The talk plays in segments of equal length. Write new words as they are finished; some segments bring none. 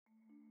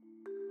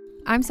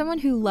I'm someone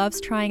who loves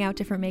trying out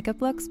different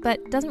makeup looks,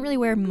 but doesn't really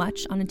wear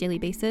much on a daily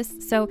basis,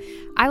 so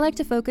I like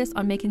to focus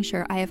on making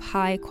sure I have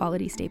high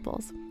quality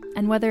staples.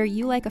 And whether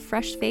you like a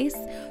fresh face,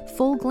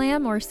 full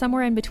glam, or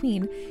somewhere in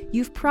between,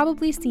 you've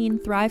probably seen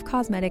Thrive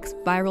Causemetics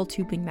Viral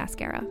Tubing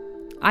Mascara.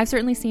 I've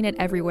certainly seen it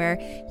everywhere.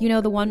 You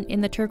know, the one in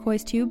the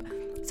turquoise tube?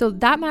 So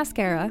that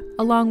mascara,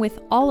 along with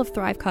all of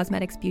Thrive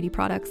Causemetics beauty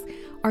products,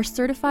 are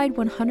certified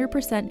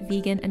 100%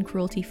 vegan and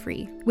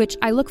cruelty-free, which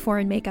I look for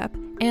in makeup,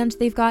 and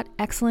they've got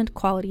excellent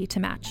quality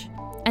to match.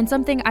 And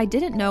something I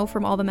didn't know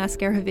from all the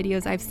mascara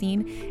videos I've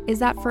seen is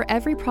that for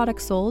every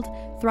product sold,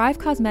 Thrive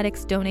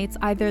Causemetics donates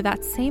either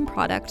that same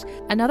product,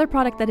 another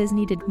product that is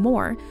needed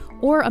more,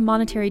 or a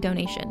monetary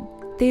donation.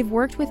 They've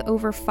worked with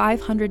over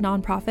 500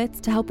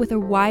 nonprofits to help with a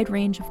wide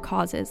range of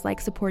causes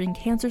like supporting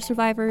cancer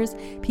survivors,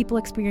 people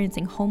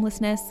experiencing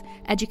homelessness,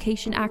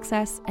 education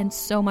access, and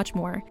so much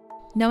more.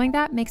 Knowing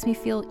that makes me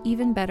feel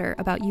even better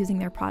about using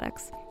their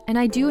products. And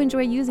I do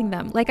enjoy using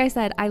them. Like I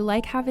said, I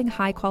like having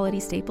high quality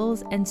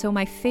staples, and so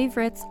my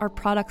favorites are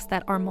products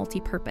that are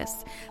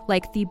multi-purpose,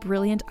 like the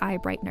Brilliant Eye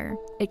Brightener.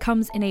 It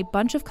comes in a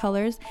bunch of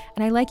colors,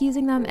 and I like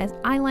using them as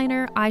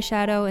eyeliner,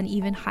 eyeshadow, and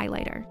even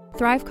highlighter.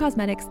 Thrive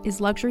Causemetics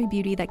is luxury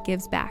beauty that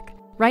gives back.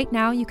 Right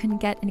now, you can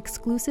get an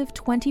exclusive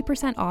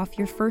 20% off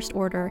your first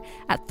order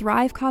at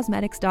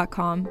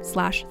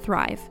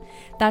thrivecausemetics.com/thrive.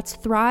 That's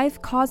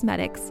Thrive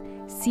Causemetics,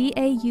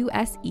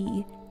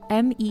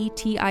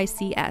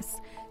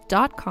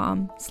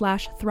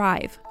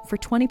 CAUSEMETICS.com/thrive for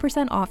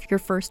 20% off your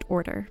first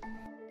order.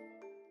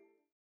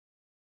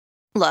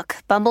 Look,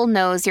 Bumble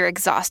knows you're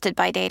exhausted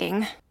by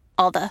dating.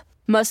 All the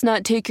must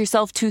not take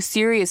yourself too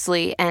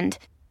seriously and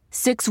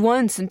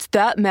 6'1" since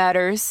that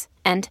matters.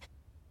 And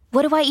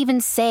what do I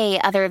even say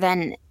other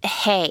than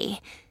hey?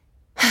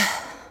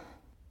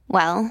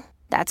 Well,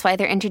 that's why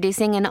they're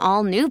introducing an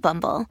all-new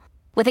Bumble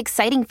with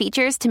exciting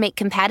features to make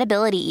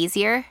compatibility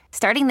easier,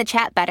 starting the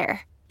chat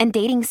better, and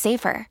dating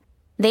safer.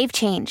 They've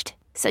changed,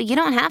 so you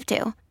don't have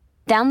to.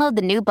 Download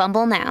the new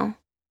Bumble now.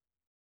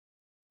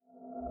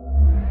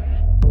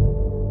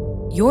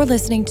 You're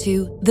listening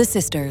to The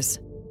Sisters,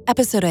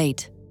 Episode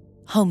 8,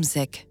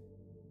 Homesick,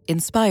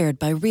 inspired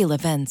by real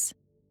events.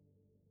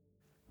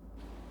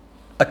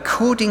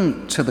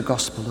 According to the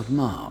Gospel of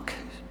Mark,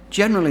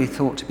 generally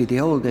thought to be the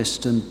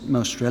oldest and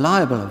most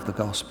reliable of the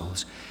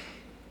Gospels,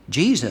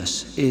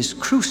 Jesus is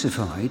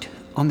crucified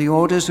on the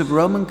orders of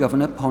Roman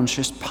Governor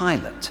Pontius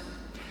Pilate.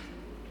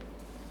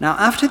 Now,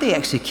 after the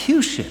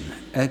execution,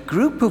 a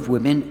group of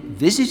women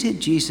visited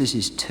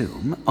Jesus'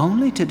 tomb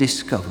only to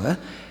discover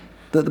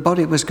that the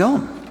body was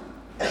gone.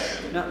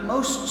 Now,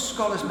 most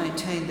scholars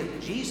maintain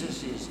that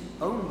Jesus'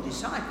 own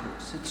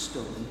disciples had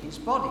stolen his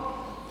body,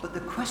 but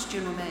the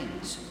question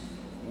remains,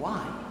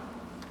 why?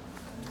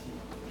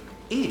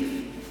 If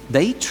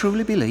they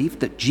truly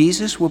believed that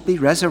Jesus would be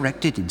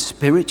resurrected in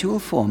spiritual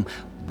form,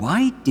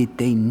 why did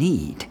they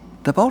need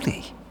the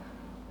body?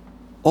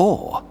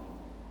 Or,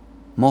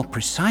 more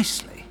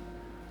precisely,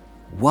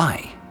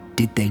 why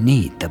did they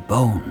need the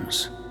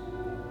bones?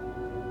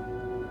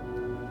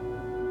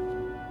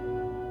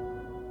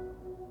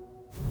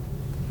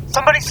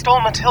 Somebody stole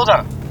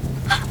Matilda!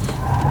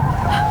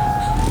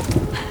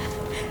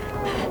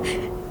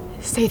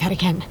 Say that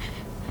again.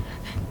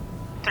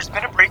 There's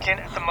been a break-in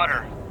at the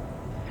Mutter.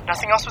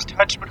 Nothing else was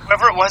touched, but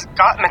whoever it was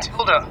got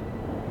Matilda.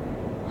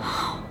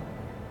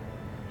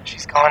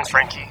 She's gone,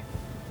 Frankie.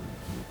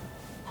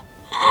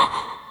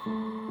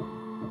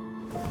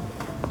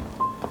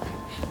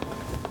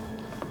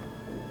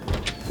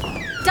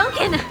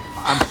 Duncan!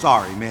 I'm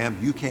sorry, ma'am.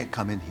 You can't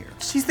come in here.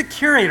 She's the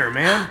curator,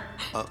 man.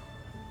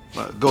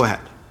 Go ahead.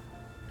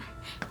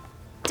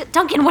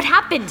 Duncan, what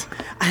happened?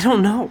 I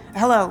don't know.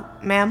 Hello,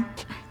 ma'am.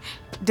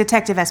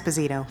 Detective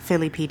Esposito,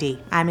 Philly PD.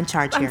 I'm in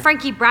charge here. I'm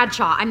Frankie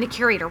Bradshaw. I'm the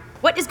curator.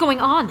 What is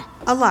going on?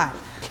 A lot.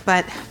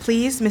 But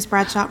please, Miss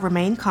Bradshaw,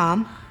 remain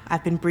calm.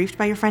 I've been briefed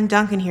by your friend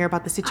Duncan here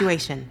about the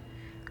situation.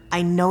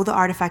 I know the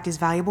artifact is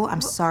valuable.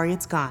 I'm sorry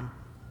it's gone.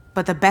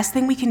 But the best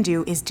thing we can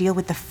do is deal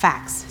with the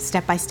facts,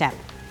 step by step.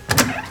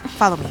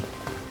 Follow me.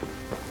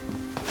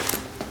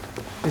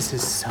 This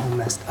is so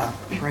messed up,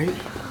 right?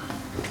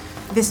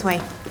 This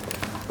way.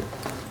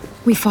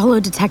 We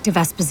followed Detective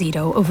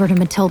Esposito over to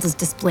Matilda's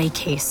display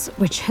case,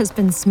 which has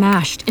been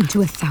smashed into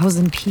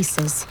 1,000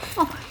 pieces.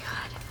 Oh my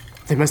god.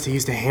 They must have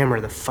used a hammer,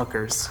 the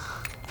fuckers.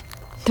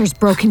 There's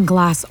broken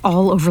glass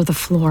all over the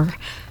floor.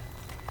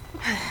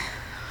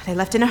 They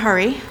left in a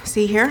hurry.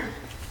 See here?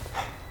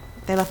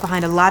 They left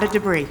behind a lot of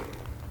debris.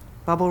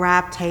 Bubble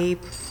wrap,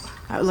 tape.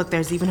 Look,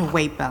 there's even a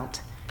weight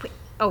belt. Wait,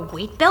 a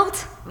weight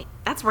belt? I mean,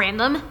 that's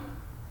random.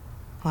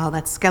 Well,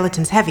 that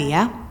skeleton's heavy,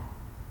 yeah?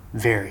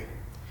 Very.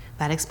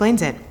 That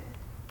explains it.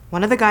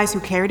 One of the guys who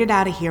carried it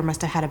out of here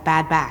must have had a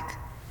bad back.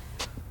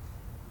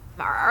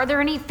 Are there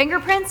any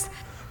fingerprints?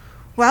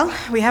 Well,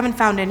 we haven't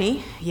found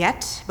any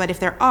yet, but if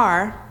there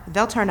are,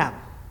 they'll turn up.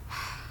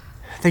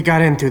 They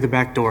got in through the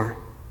back door.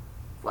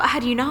 Well, how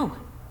do you know?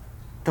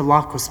 The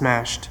lock was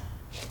smashed.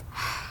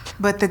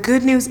 But the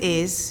good news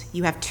is,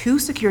 you have 2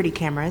 security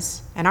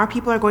cameras, and our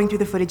people are going through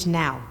the footage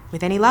now.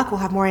 With any luck,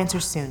 we'll have more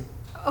answers soon.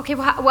 Okay,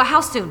 well,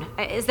 how soon?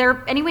 Is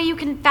there any way you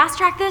can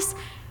fast-track this?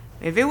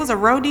 If it was a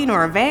Rodin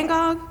or a Van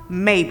Gogh,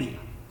 maybe.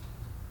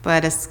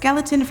 But a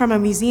skeleton from a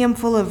museum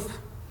full of...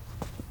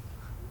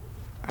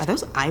 Are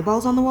those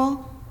eyeballs on the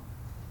wall?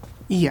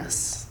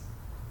 Yes.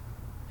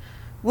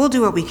 We'll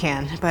do what we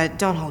can, but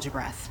don't hold your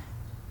breath.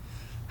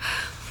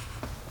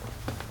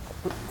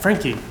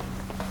 Frankie,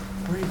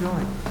 where are you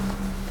going?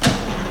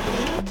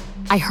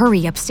 I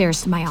hurry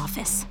upstairs to my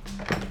office.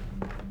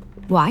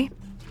 Why?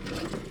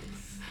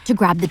 To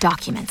grab the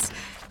documents,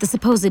 the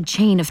supposed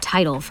chain of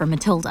title for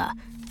Matilda.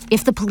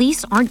 If the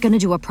police aren't going to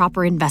do a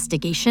proper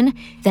investigation,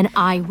 then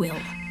I will.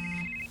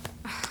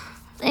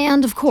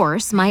 And of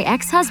course, my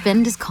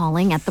ex-husband is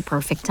calling at the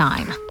perfect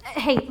time.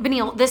 Hey,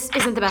 Benil, this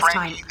isn't the best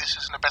Frankie, time. this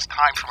isn't the best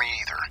time for me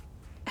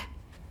either.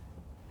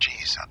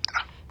 Jeez,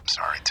 I'm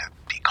sorry to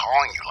be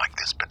calling you like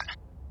this, but...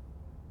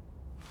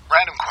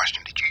 Random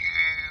question, did you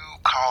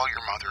call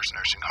your mother's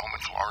nursing home in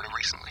Florida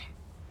recently?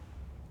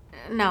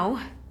 No.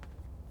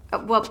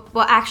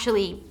 Well,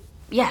 actually,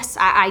 yes,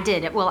 I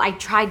did. Well, I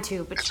tried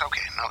to, but... It's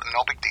okay,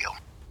 no big deal.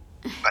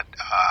 But,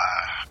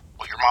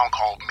 well, your mom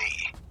called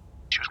me.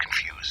 She was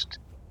confused.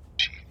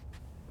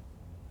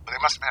 They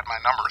must have had my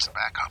number as a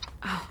backup.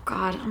 Oh,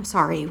 God, I'm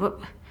sorry.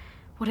 What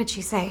did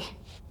she say?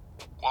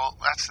 Well,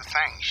 that's the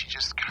thing. She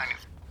just kind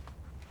of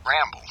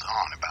rambled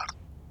on about...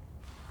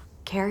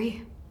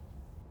 Carrie?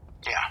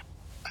 Yeah,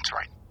 that's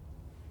right.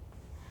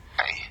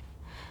 Hey,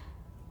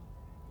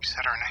 you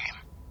said her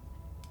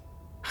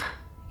name.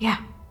 Yeah,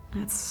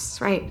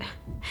 that's right.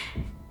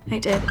 I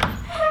did.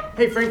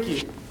 Hey,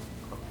 Frankie.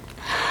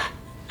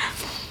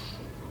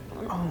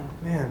 Oh,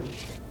 man.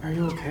 Are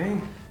you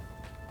okay?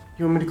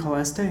 You want me to call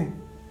Estee?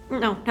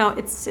 No,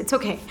 it's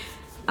okay.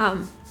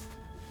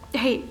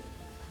 Hey,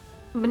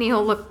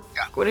 Benil, look,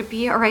 Yeah. would it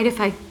be all right if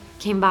I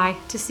came by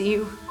to see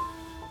you?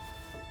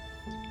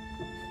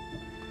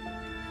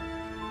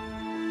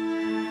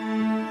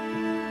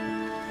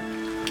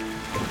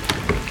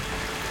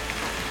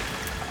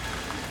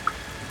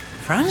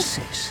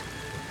 Francis?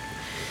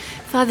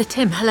 Father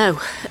Tim, hello.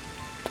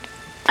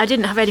 I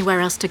didn't have anywhere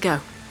else to go.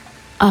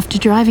 After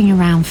driving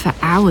around for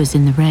hours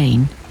in the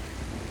rain,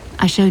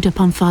 I showed up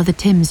on Father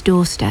Tim's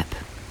doorstep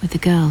with the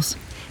girls.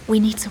 We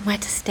need somewhere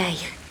to stay.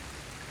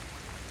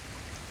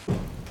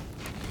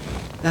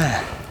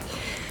 There.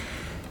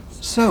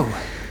 So,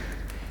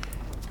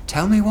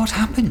 tell me what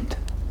happened.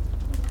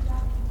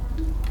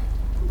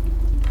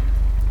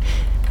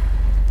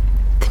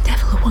 The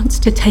devil wants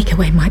to take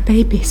away my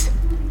babies.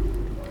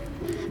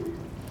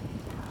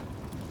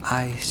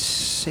 I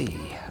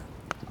see.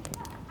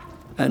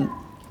 And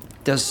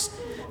does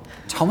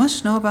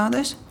Thomas know about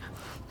this?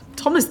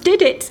 Thomas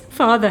did it,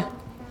 Father.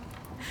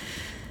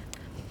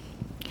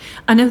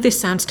 I know this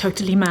sounds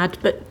totally mad,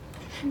 but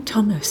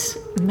Thomas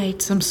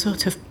made some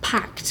sort of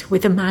pact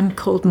with a man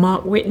called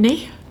Mark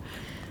Whitney.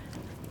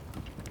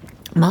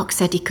 Mark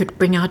said he could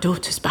bring our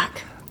daughters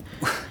back.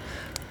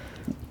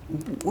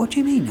 What do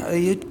you mean? Are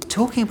you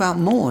talking about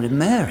Maud and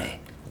Mary?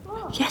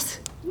 Yes.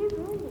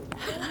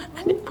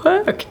 And it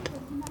worked.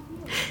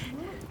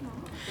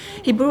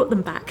 He brought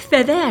them back.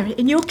 They're there,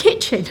 in your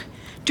kitchen,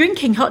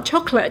 drinking hot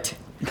chocolate.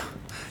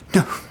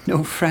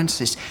 No,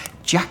 Francis.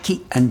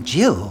 Jackie and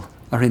Jill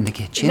are in the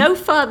kitchen. No,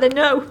 Father,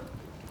 no.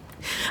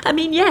 I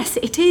mean, yes,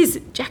 it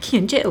is Jackie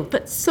and Jill,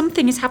 but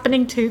something is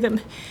happening to them.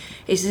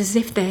 It's as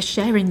if they're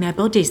sharing their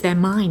bodies, their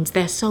minds,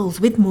 their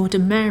souls with Maud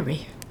and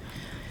Mary.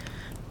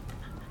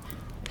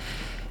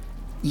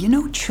 You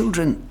know,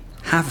 children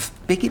have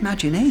big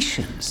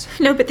imaginations.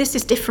 No, but this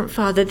is different,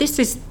 Father. This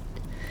is...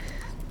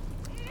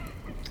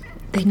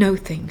 They know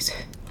things.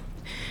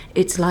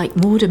 It's like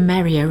Maud and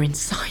Mary are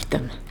inside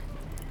them.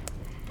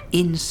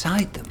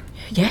 Inside them?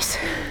 Yes,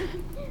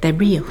 they're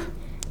real.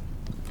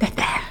 They're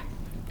there.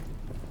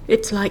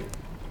 It's like...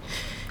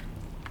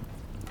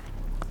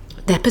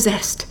 they're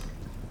possessed.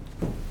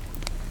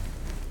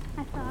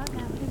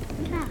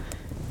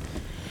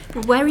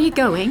 Where are you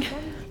going?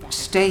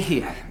 Stay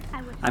here.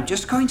 I'm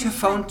just going to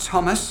phone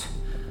Thomas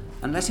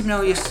and let him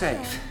know you're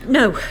safe.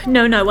 No,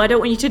 I don't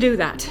want you to do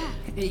that.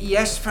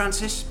 Yes,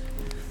 Francis.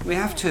 We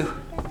have to.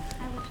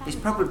 He's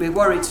probably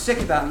worried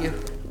sick about you.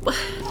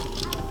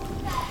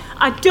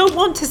 I don't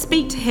want to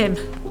speak to him.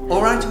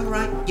 All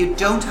right. You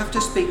don't have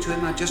to speak to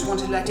him. I just want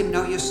to let him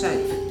know you're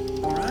safe.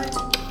 All right?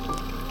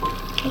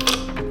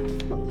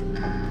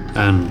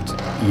 And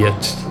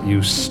yet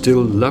you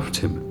still loved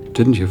him,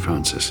 didn't you,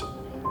 Francis?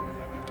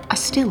 I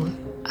still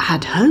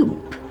had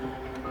hope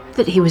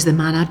that he was the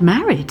man I'd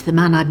married, the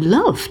man I'd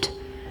loved.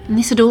 And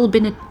this had all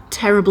been a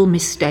terrible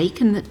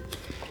mistake, and that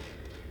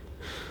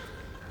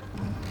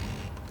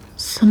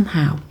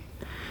somehow...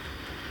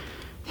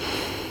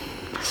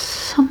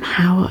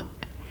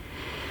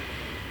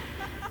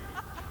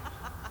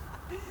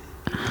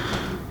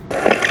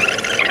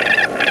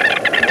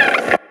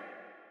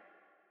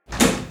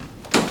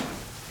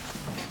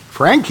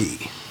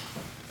 Frankie.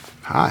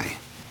 Hi.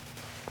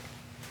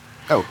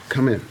 Oh,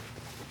 come in.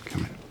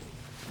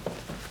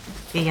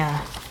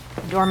 The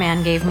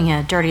doorman gave me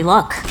a dirty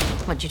look.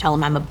 What'd you tell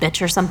him, I'm a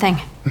bitch or something?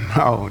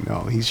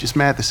 No, he's just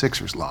mad the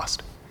Sixers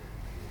lost.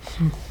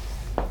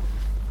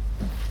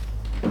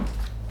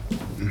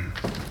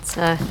 It's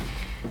a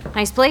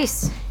nice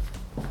place.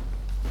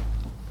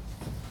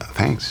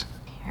 Thanks.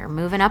 You're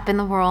moving up in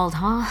the world,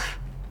 huh?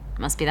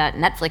 Must be that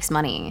Netflix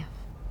money.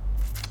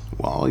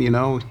 Well,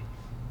 you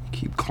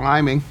keep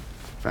climbing.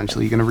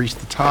 Eventually you're gonna reach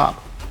the top.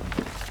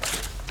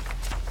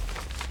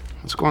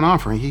 What's going on,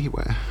 Frankie?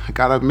 I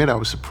gotta admit, I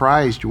was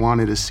surprised you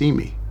wanted to see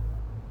me.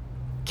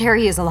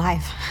 Carrie is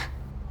alive.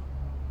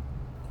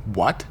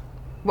 What?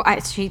 Well,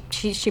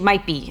 she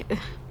might be.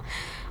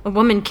 A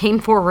woman came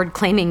forward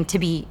claiming to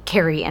be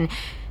Carrie, and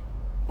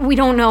we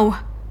don't know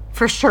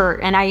for sure.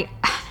 And I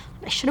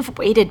should have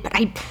waited, but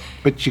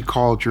But you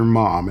called your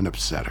mom and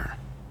upset her.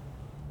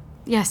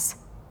 Yes.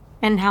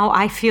 And now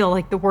I feel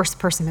like the worst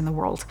person in the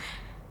world.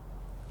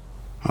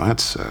 Well,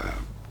 that's a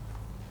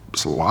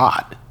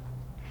lot.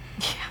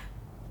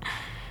 Yeah.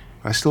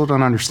 I still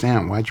don't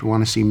understand. Why'd you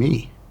want to see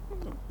me?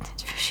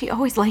 She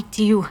always liked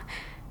you.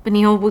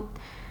 Benil,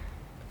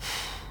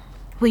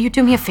 will you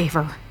do me a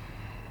favor?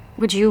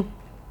 Would you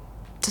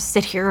just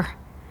sit here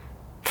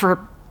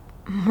for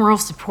moral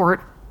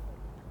support?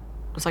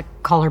 Just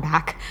call her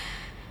back.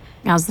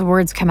 As the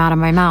words come out of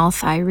my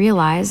mouth, I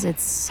realize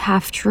it's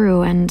half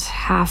true and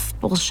half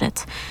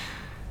bullshit.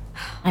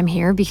 I'm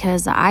here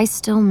because I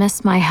still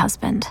miss my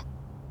husband.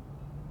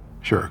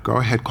 Sure, go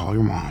ahead, call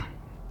your mom.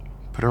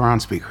 Put her on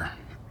speaker.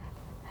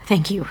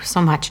 Thank you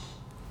so much.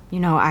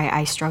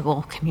 I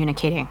struggle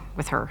communicating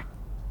with her.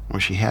 Well,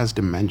 she has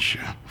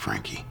dementia,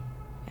 Frankie.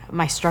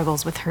 My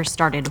struggles with her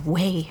started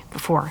way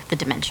before the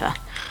dementia.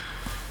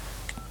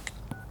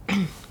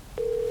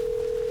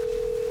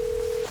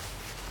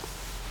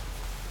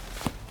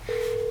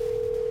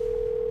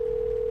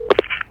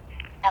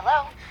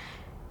 Hello?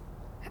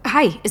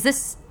 Hi, is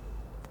this,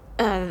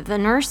 the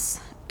nurse?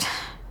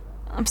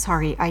 I'm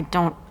sorry, I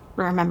don't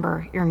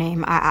remember your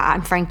name.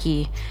 I'm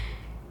Frankie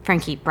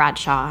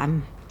Bradshaw.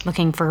 I'm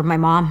looking for my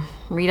mom,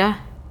 Rita.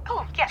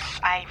 Oh, yes,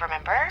 I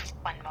remember.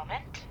 One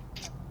moment.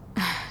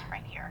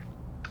 Right here.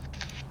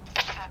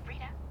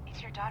 Rita,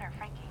 it's your daughter,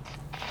 Frankie.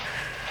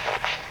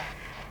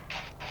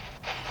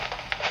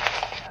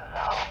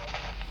 Hello?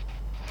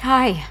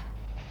 Hi.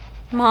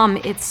 Mom,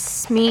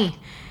 it's me,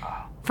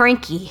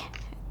 Frankie.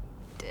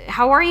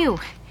 How are you?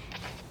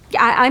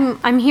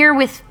 I'm here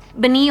with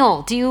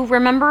Benil. Do you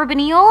remember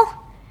Benil?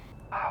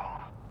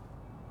 Oh.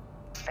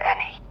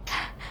 Benny.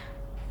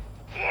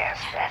 Yes,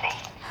 Benny.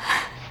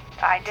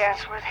 I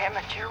danced with him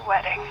at your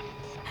wedding.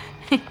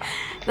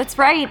 That's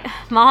right.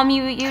 Mom,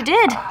 you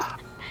did.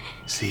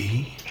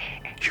 See?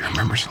 She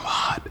remembers a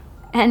lot.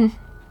 And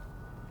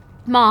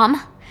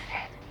Mom,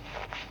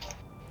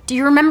 do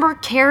you remember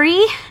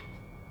Carrie?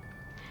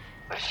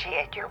 Was she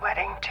at your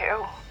wedding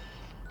too?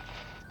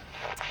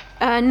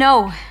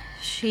 No,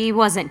 she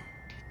wasn't.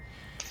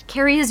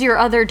 Carrie is your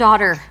other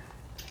daughter.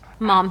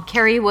 Mom,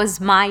 Carrie was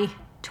my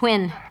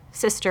twin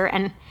sister,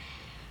 and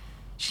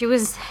she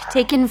was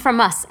taken from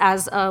us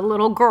as a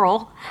little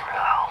girl.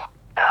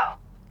 No.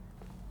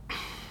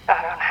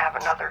 I don't have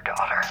another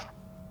daughter.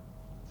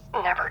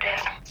 Never did.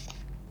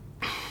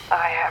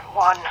 I have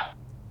one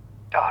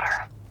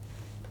daughter.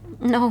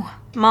 No,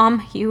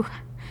 Mom, you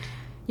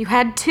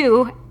had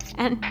two,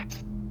 and...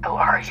 Who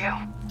are you?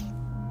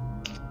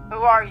 Who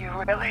are you,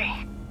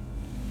 really?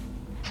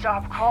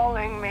 Stop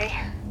calling me.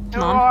 Who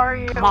Mom, are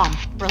you? Mom,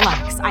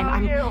 relax.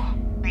 I'm...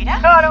 Rita?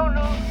 I don't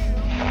know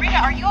you. Rita,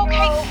 are you okay?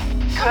 No.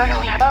 Come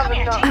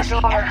here, take it easy.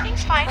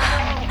 Everything's fine.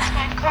 Everything's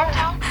fine. Calm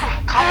down.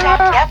 Calm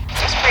down. Yep,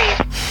 just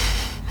breathe.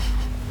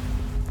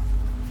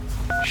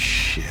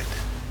 Shit.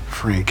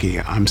 Frankie,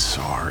 I'm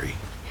sorry.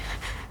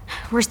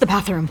 Where's the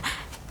bathroom?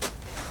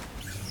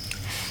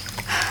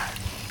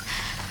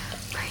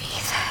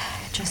 Breathe.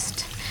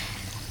 Just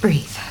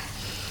breathe.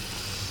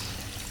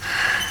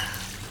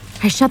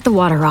 I shut the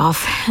water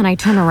off, and I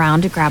turn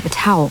around to grab a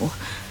towel.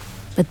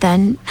 But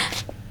then,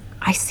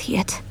 I see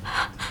it.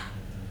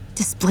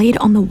 Displayed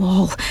on the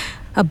wall,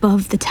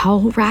 above the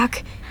towel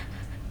rack,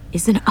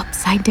 is an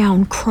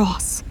upside-down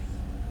cross.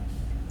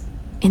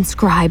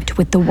 Inscribed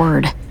with the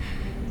word,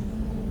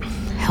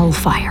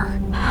 Hellfire.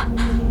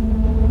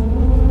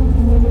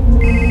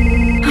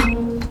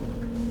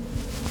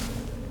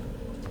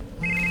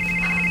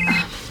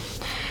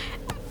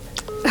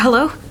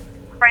 Hello?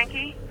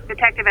 Frankie?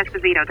 Detective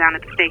Esposito down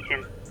at the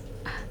station.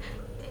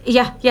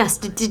 Yes.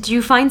 Did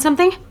you find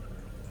something?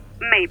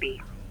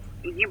 Maybe.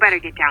 You better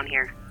get down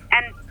here.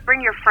 And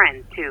bring your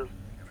friend, too.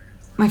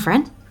 My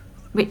friend?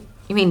 Wait,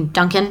 you mean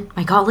Duncan,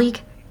 my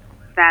colleague?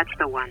 That's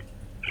the one.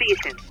 See you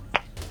soon.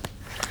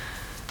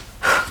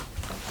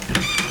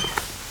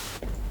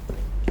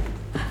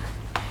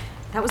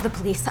 That was the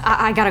police.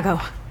 I gotta go.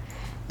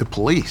 The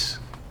police?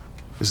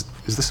 Is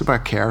this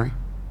about Carrie?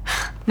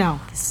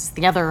 No, this is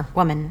the other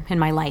woman in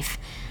my life.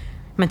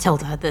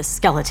 Matilda, the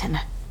skeleton.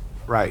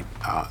 Right.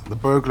 The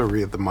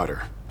burglary of the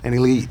Mutter. Any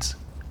leads?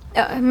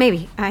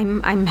 Maybe.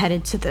 I'm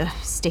headed to the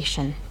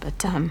station,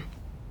 but,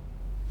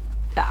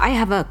 I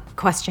have a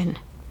question.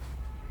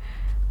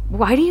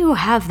 Why do you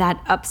have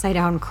that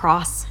upside-down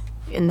cross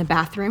in the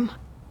bathroom?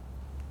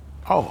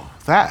 Oh,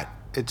 that.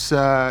 It's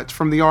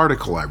from the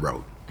article I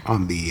wrote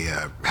on the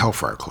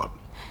Hellfire Club.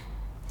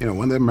 You know,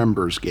 one of the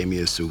members gave me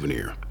a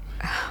souvenir.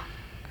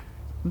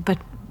 But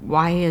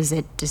why is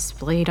it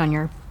displayed on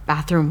your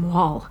bathroom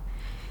wall?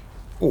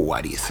 Well,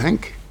 why do you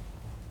think?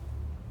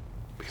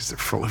 Because they're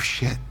full of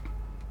shit.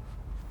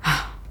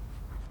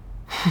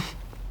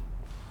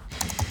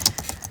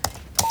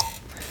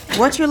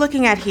 What you're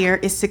looking at here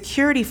is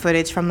security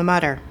footage from the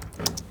mutter.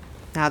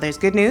 Now, there's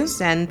good news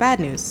and bad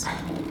news.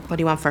 What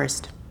do you want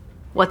first?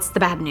 What's the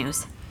bad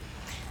news?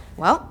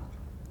 Well,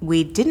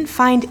 we didn't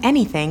find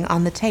anything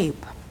on the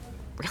tape.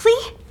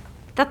 Really?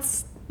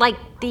 That's like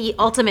the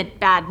ultimate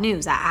bad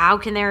news. How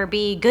can there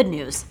be good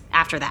news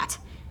after that?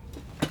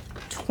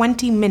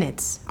 20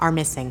 minutes are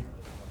missing.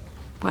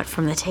 What,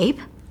 from the tape?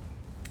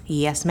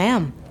 Yes,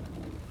 ma'am.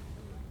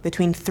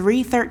 Between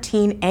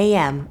 3:13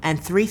 a.m. and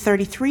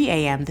 3:33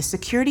 a.m., the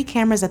security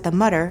cameras at the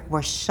mutter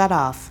were shut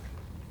off.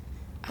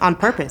 On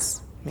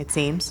purpose, it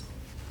seems.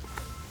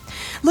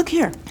 Look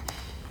here.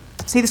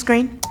 See the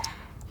screen?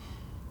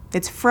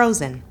 It's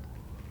frozen.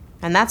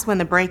 And that's when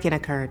the break-in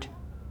occurred.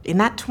 In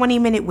that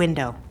 20-minute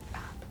window.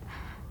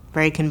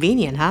 Very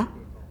convenient, huh?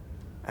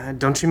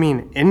 Don't you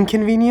mean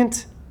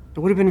inconvenient? It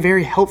would have been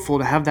very helpful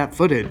to have that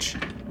footage.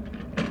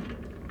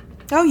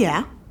 Oh,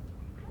 yeah?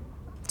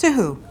 To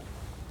who?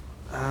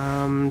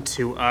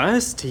 To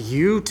us? To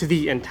you? To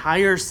the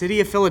entire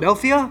city of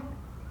Philadelphia?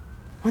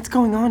 What's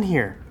going on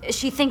here?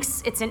 She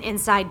thinks it's an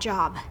inside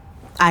job.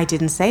 I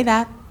didn't say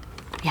that.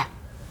 Yeah,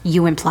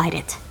 you implied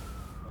it.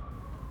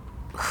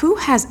 Who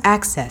has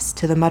access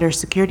to the Mutter's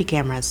security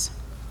cameras?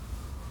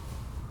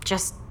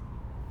 Just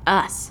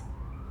us.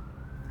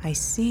 I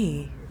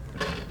see.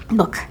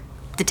 Look,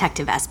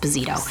 Detective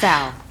Esposito.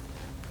 Sal.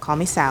 Call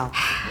me Sal.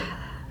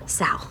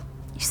 Sal,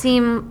 you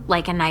seem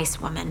like a nice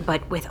woman,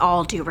 but with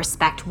all due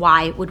respect,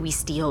 why would we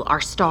steal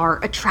our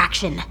star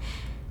attraction?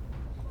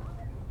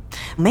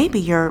 Maybe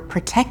you're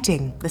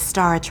protecting the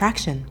star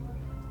attraction.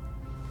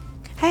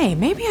 Hey,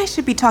 maybe I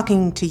should be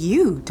talking to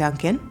you,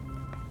 Duncan.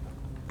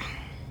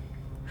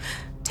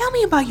 Tell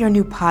me about your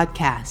new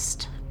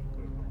podcast.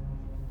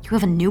 You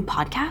have a new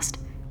podcast?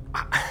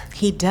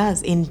 He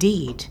does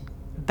indeed.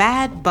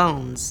 Bad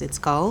Bones, it's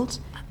called.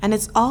 And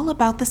it's all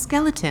about the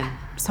skeleton.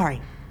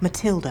 Sorry,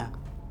 Matilda.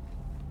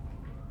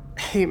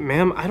 Hey,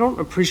 ma'am, I don't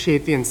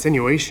appreciate the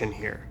insinuation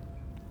here.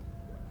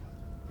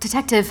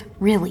 Detective,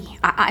 really,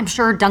 I'm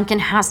sure Duncan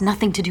has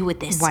nothing to do with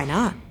this. Why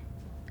not?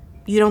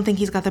 You don't think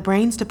he's got the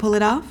brains to pull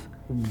it off?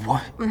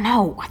 What?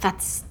 No,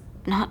 that's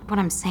not what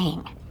I'm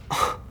saying.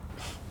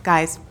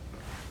 Guys,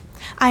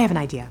 I have an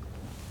idea.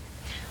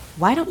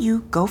 Why don't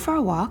you go for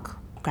a walk,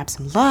 grab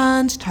some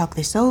lunch, talk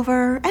this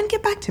over, and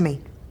get back to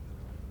me?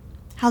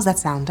 How's that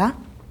sound, huh?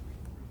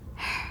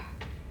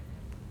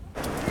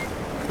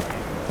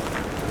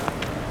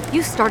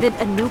 You started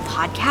a new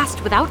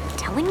podcast without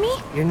telling me?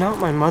 You're not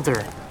my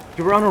mother.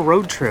 You were on a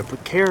road trip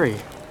with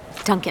Carrie.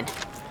 Duncan,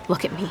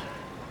 look at me.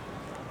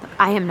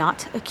 I am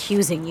not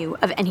accusing you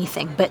of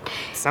anything, but...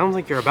 Sounds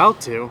like you're about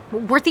to.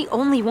 We're the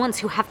only ones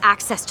who have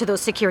access to those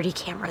security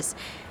cameras.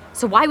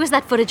 So why was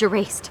that footage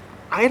erased?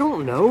 I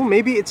don't know.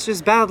 Maybe it's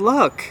just bad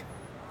luck.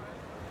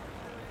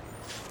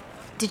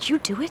 Did you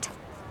do it?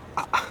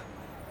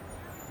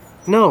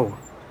 No.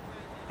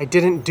 I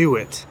didn't do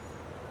it.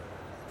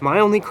 My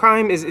only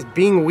crime is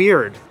being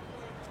weird. You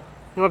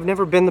know, I've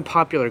never been the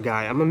popular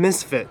guy. I'm a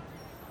misfit.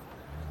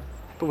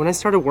 But when I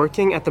started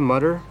working at the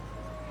Mutter,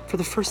 for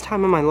the first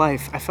time in my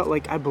life, I felt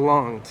like I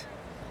belonged.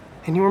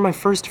 And you were my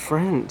first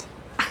friend.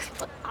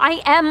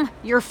 I am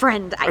your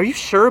friend. Are you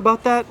sure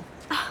about that?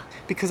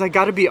 Because I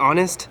gotta be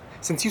honest,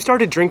 since you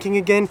started drinking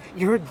again,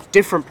 you're a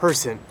different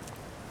person.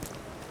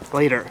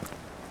 Later,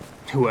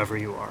 whoever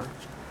you are.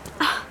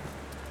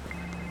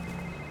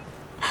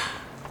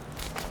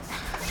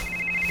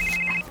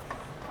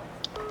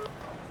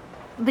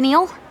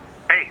 Benil?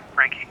 Hey,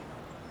 Frankie.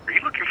 Are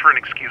you looking for an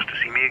excuse to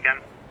see me again?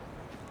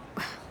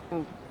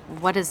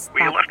 What is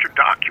Well, that? you left your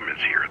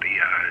documents here,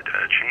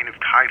 the chain of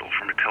title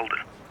for Matilda.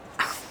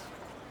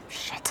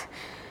 Shit.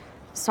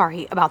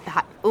 Sorry about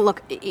that.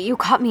 Look, you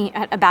caught me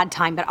at a bad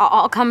time, but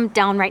I'll come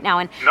down right now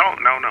and... No.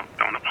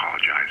 Don't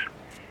apologize.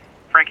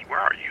 Frankie, where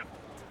are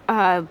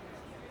you?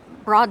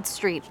 Broad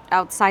Street,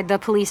 outside the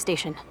police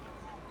station.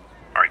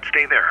 All right,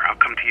 stay there. I'll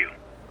come to you.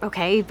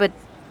 Okay, but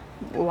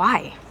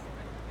why?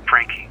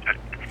 Frankie,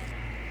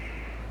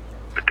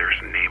 but there's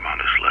a name on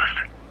this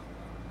list.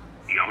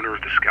 The owner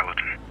of the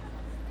skeleton.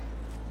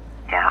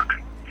 Mark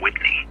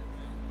Whitney.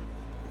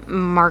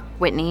 Mark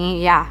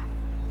Whitney, yeah.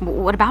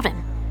 What about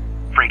him?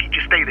 Frankie,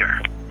 just stay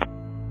there.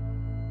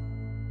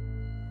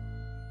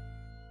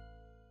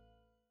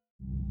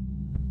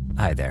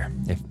 Hi there.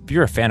 If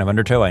you're a fan of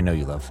Undertow, I know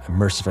you love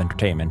immersive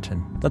entertainment.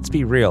 And let's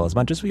be real, as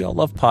much as we all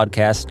love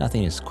podcasts,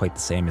 nothing is quite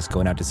the same as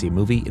going out to see a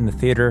movie in the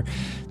theater.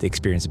 The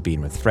experience of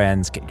being with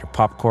friends, getting your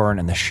popcorn,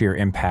 and the sheer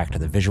impact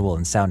of the visual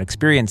and sound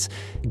experience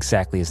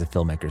exactly as the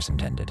filmmakers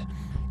intended.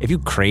 If you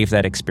crave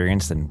that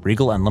experience, then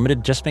Regal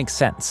Unlimited just makes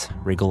sense.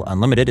 Regal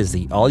Unlimited is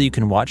the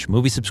all-you-can-watch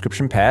movie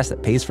subscription pass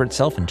that pays for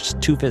itself in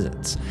just 2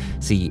 visits.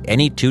 See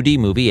any 2D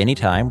movie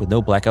anytime with no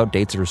blackout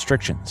dates or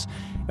restrictions.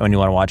 And when you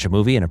want to watch a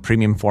movie in a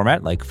premium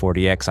format like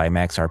 4DX,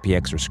 IMAX,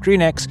 RPX, or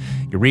ScreenX,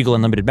 your Regal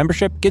Unlimited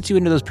membership gets you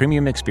into those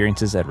premium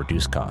experiences at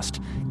reduced cost.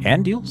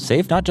 And you'll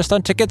save not just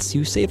on tickets,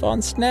 you save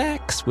on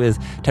snacks with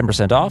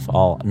 10% off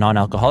all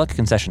non-alcoholic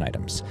concession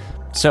items.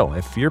 So,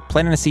 if you're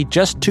planning to see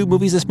just 2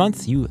 movies this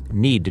month, you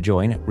need to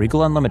join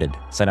Regal Unlimited.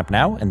 Sign up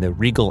now in the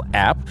Regal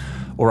app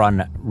or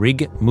on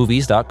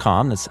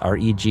regmovies.com. That's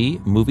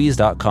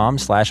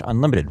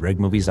regmovies.com/unlimited.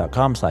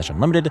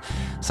 regmovies.com/unlimited.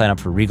 Sign up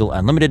for Regal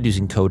Unlimited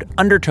using code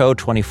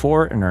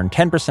UNDERTOW24 and earn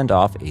 10%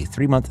 off a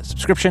 3-month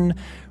subscription.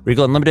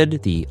 Regal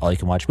Unlimited, the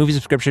all-you-can-watch movie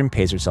subscription,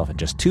 pays yourself in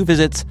just 2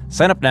 visits.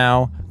 Sign up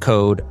now,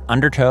 code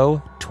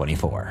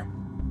UNDERTOW24.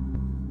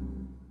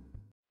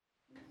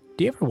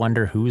 Do you ever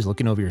wonder who's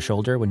looking over your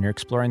shoulder when you're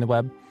exploring the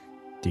web?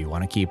 Do you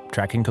want to keep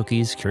tracking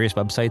cookies, curious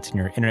websites, and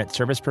your internet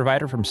service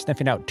provider from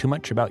sniffing out too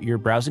much about your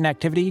browsing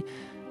activity?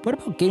 What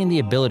about gaining the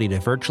ability to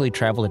virtually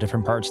travel to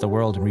different parts of the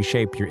world and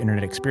reshape your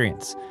internet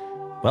experience?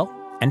 Well,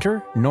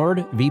 enter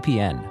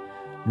NordVPN.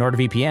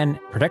 NordVPN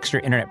protects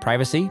your internet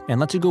privacy and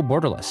lets you go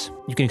borderless.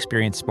 You can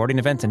experience sporting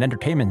events and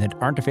entertainment that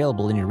aren't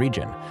available in your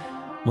region.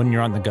 When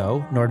you're on the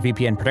go,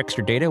 NordVPN protects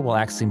your data while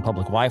accessing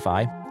public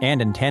Wi-Fi,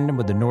 and in tandem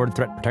with the Nord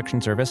Threat Protection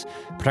Service,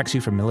 protects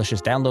you from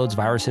malicious downloads,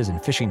 viruses, and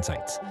phishing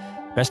sites.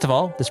 Best of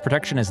all, this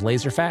protection is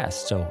laser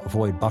fast, so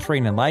avoid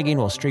buffering and lagging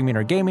while streaming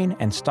or gaming,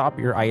 and stop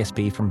your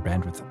ISP from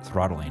bandwidth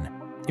throttling.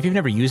 If you've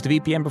never used a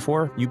VPN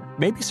before, you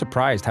may be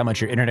surprised how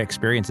much your internet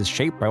experience is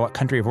shaped by what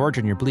country of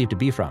origin you're believed to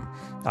be from.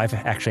 I've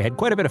actually had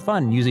quite a bit of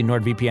fun using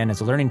NordVPN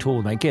as a learning tool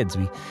with my kids.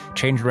 We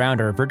change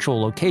around our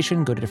virtual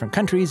location, go to different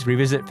countries,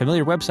 revisit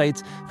familiar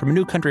websites from a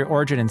new country of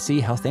origin, and see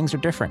how things are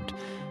different.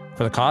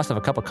 For the cost of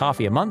a cup of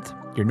coffee a month,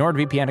 your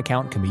NordVPN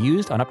account can be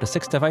used on up to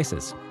 6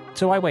 devices.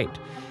 So why wait?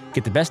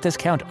 Get the best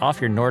discount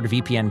off your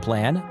NordVPN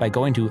plan by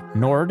going to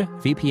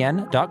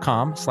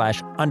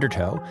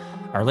nordvpn.com/undertow.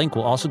 Our link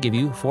will also give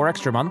you 4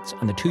 extra months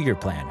on the 2-year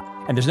plan.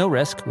 And there's no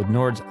risk with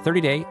Nord's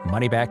 30-day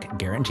money-back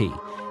guarantee.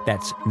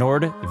 That's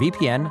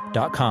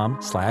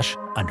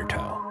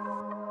nordvpn.com/undertow.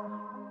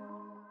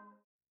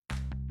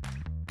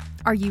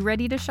 Are you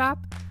ready to shop?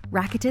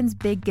 Rakuten's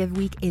Big Give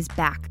Week is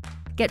back.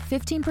 Get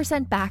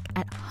 15% back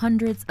at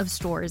hundreds of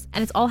stores,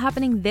 and it's all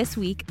happening this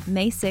week,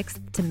 May 6th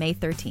to May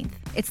 13th.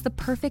 It's the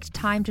perfect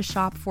time to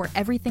shop for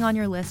everything on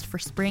your list for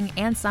spring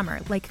and summer,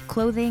 like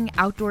clothing,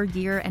 outdoor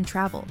gear, and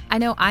travel. I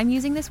know I'm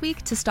using this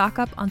week to stock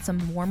up on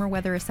some warmer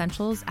weather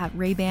essentials at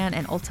Ray-Ban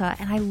and Ulta,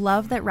 and I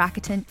love that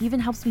Rakuten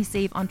even helps me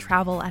save on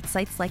travel at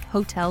sites like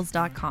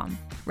Hotels.com.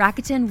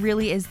 Rakuten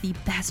really is the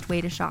best way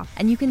to shop,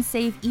 and you can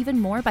save even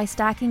more by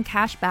stacking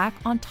cash back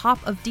on top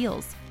of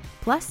deals.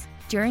 Plus,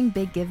 during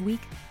Big Give Week,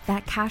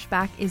 that cash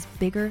back is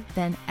bigger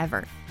than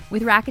ever.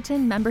 With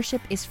Rakuten, membership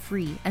is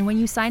free, and when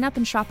you sign up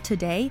and shop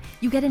today,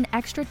 you get an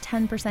extra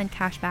 10%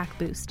 cash back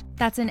boost.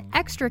 That's an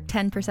extra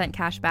 10%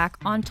 cash back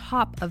on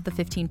top of the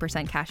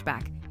 15% cash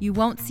back. You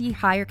won't see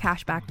higher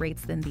cash back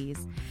rates than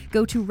these.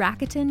 Go to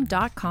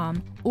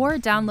Rakuten.com or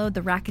download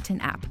the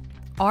Rakuten app.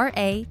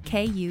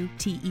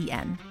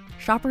 Rakuten.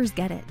 Shoppers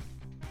get it.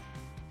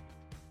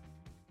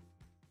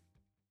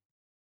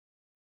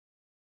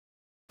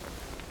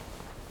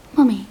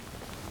 Mummy,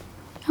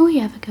 are we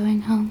ever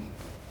going home?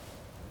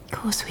 Of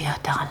course we are,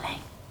 darling.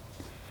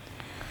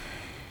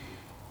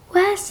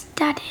 Where's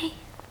Daddy?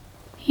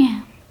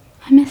 Yeah,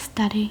 I miss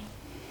Daddy.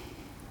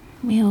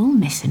 We all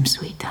miss him,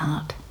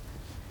 sweetheart.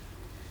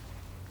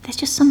 There's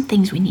just some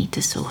things we need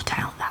to sort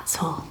out, that's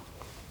all.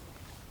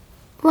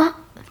 What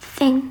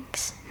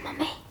things,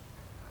 Mummy?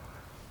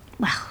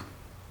 Well,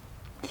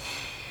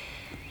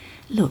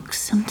 look,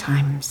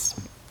 sometimes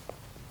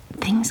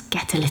things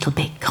get a little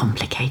bit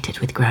complicated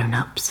with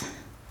grown-ups.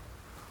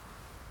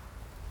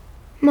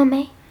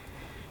 Mummy?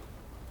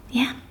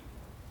 Yeah?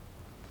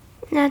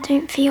 I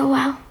don't feel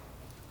well.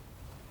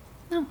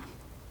 No.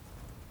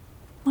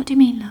 What do you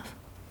mean, love?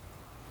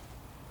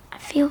 I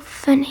feel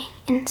funny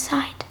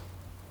inside.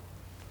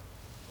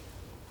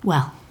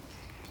 Well,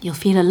 you'll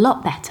feel a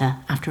lot better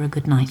after a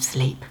good night's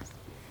sleep.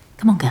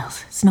 Come on,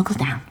 girls, snuggle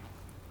down.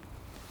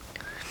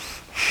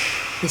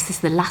 This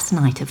is the last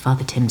night at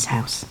Father Tim's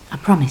house. I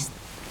promise.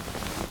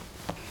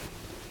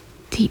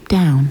 Deep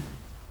down,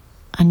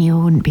 I knew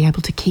I wouldn't be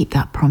able to keep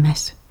that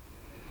promise.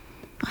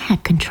 I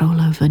had control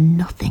over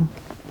nothing,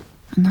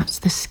 and that's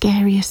the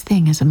scariest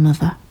thing as a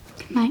mother.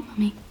 Good night,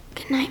 Mummy.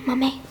 Good night,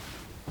 Mummy.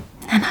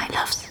 Good night,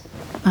 loves.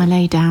 I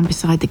lay down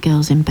beside the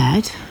girls in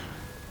bed,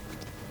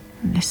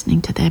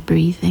 listening to their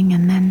breathing,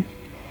 and then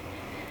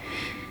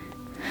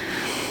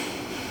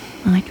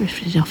I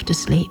drifted off to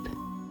sleep.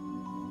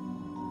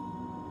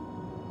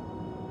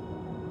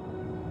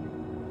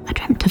 I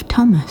dreamt of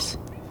Thomas.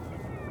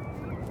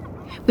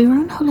 We were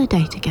on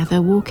holiday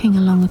together, walking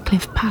along a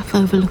cliff path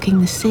overlooking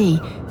the sea.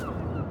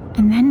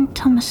 And then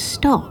Thomas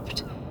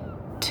stopped,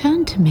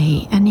 turned to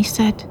me, and he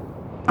said,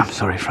 I'm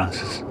sorry,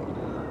 Francis.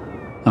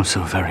 I'm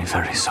so very,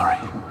 very sorry.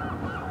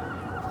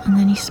 And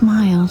then he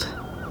smiled.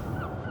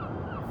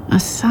 A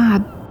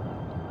sad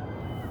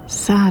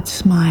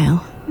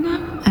smile.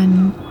 No.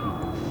 And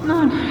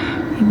No.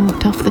 he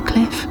walked off the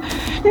cliff.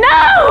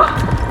 No!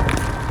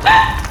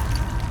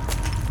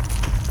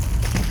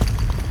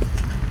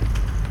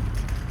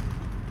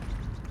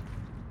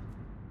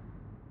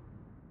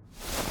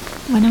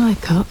 When I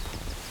woke up,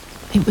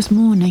 it was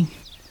morning.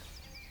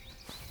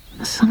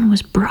 The sun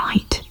was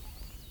bright.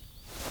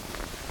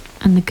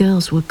 And the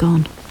girls were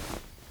gone.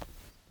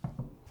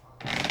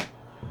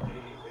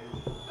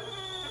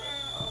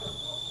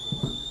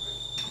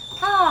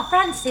 Ah,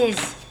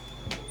 Frances.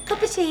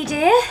 Cup of tea,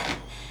 dear.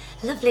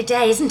 Lovely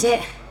day, isn't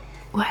it?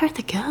 Where are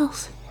the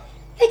girls?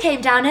 They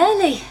came down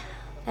early.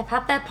 They've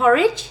had their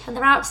porridge and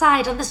they're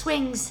outside on the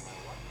swings.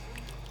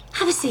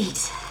 Have a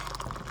seat.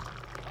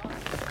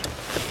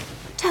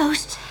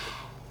 Toast.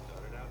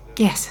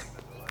 Yes,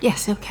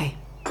 okay.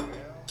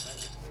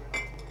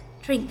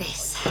 Drink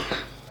this.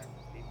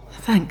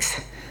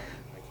 Thanks.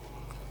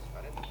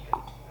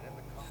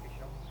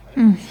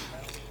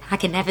 I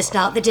can never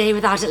start the day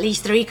without at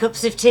least 3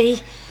 cups of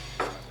tea.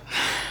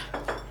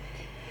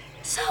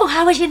 So,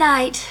 how was your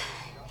night?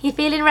 You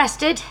feeling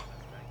rested?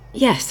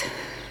 Yes.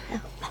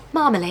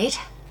 Marmalade.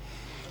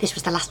 This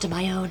was the last of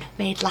my own,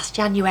 made last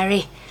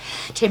January.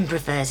 Tim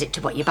prefers it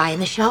to what you buy in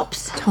the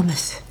shops.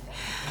 Thomas.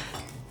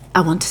 I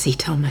want to see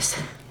Thomas.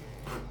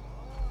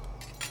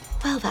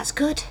 Well, that's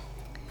good.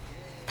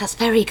 That's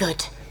very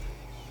good.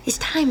 It's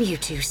time you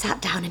two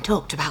sat down and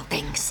talked about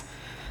things.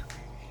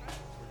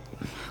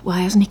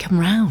 Why hasn't he come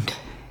round?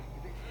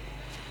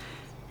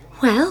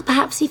 Well,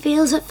 perhaps he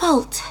feels at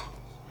fault.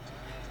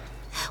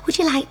 Would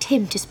you like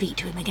Tim to speak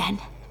to him again?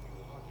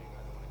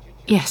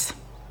 Yes.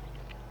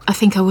 I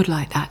think I would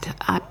like that.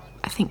 I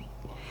think...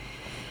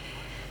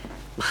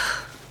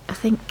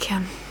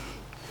 Are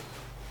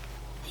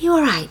you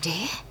all right,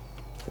 dear?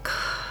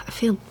 I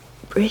feel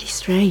really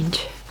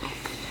strange.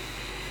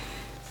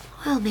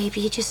 Well, maybe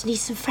you just need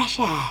some fresh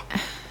air.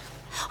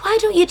 Why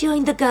don't you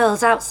join the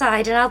girls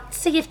outside and I'll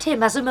see if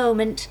Tim has a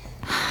moment.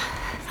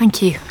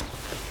 Thank you.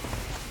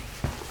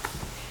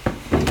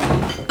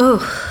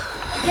 Oh.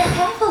 Get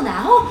careful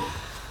now.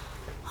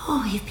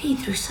 Oh, you've been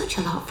through such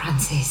a lot,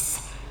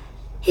 Frances.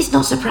 It's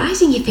not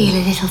surprising you feel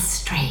a little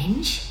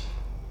strange.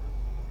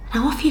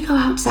 Now off you go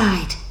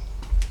outside.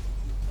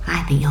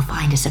 I think you'll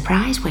find a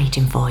surprise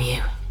waiting for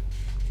you.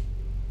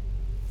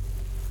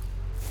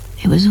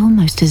 It was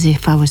almost as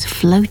if I was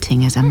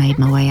floating as I made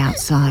my way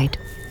outside.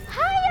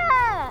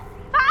 Hiya!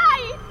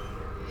 Bye!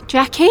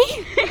 Jackie?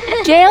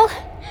 Jill?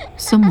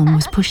 Someone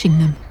was pushing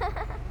them.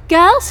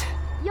 Girls?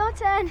 Your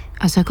turn.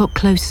 As I got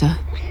closer,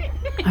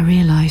 I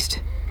realised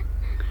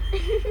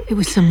it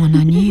was someone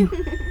I knew.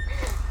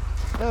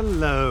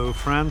 Hello,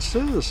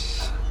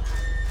 Frances.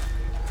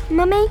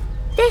 Mummy,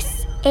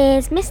 this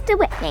is Mr.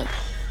 Whitney.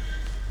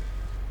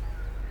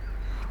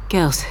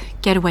 Girls,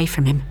 get away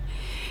from him.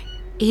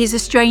 He's a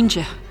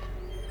stranger.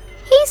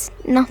 He's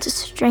not a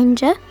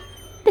stranger.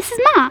 This is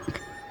Mark.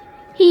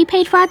 He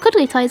paid for our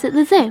cuddly toys at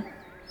the zoo.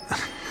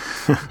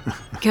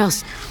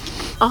 Girls,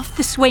 off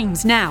the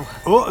swings now.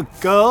 Oh,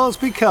 girls,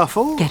 be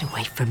careful. Get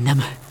away from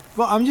them.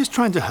 Well, I'm just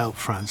trying to help,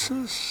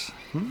 Frances.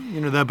 You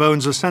know, their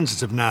bones are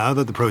sensitive now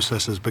that the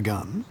process has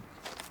begun.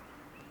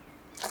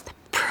 The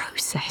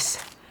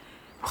process?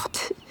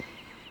 What?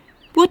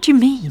 What do you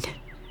mean?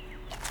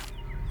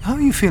 How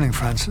are you feeling,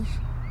 Frances?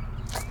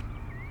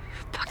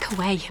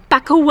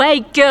 Back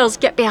away, girls,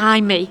 get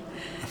behind me.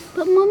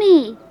 But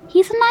Mummy,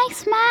 he's a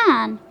nice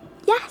man.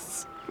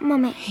 Yes,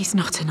 Mummy. He's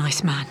not a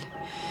nice man.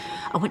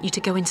 I want you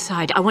to go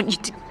inside. I want you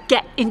to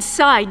get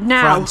inside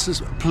now.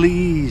 Frances,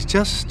 please,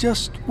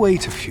 just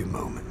wait a few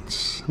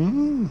moments.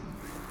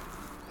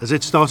 Has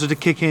it started to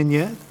kick in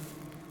yet?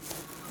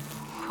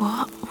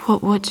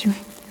 What do you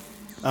mean?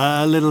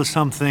 A little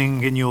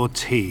something in your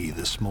tea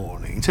this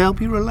morning to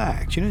help you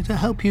relax, you know, to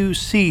help you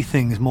see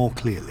things more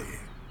clearly.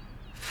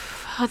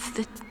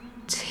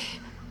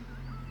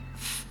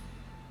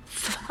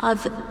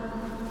 Father.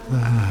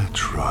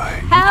 That's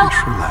right. Help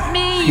just relax.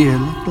 me! Here,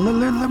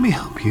 let me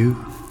help you.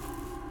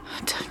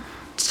 Don't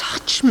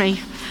touch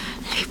me.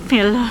 Leave me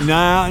alone.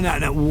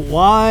 No.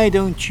 Why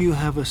don't you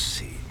have a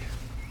seat?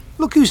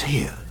 Look who's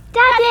here.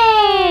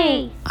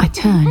 Daddy! I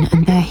turn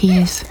and there he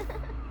is.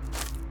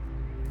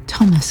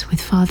 Thomas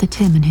with Father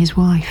Tim and his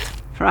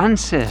wife.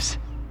 Frances,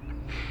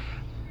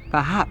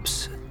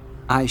 perhaps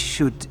I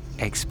should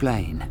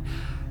explain.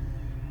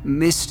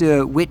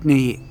 Mr.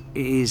 Whitney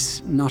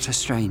is not a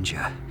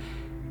stranger.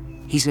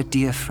 He's a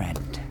dear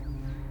friend.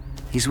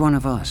 He's one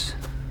of us.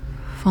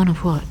 One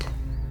of what?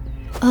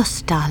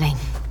 Us, darling.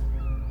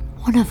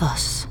 One of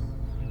us.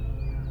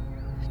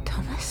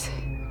 Thomas?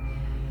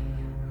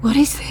 What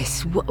is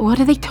this? What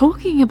are they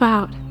talking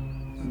about?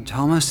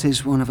 Thomas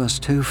is one of us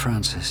too,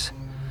 Frances.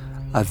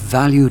 A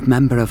valued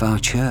member of our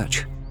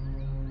church.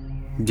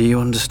 Do you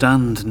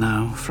understand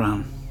now,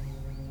 Fran?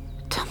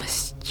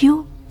 Thomas,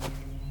 you're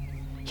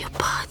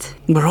part.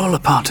 We're all a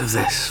part of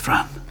this,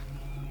 Fran.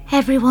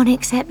 Everyone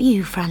except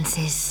you,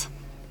 Frances.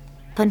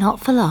 But not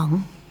for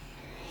long.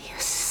 You're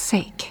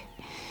sick.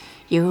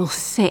 You're all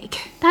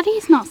sick.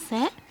 Daddy's not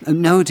sick.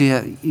 No,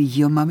 dear,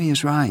 your mummy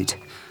is right.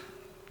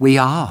 We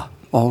are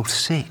all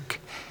sick.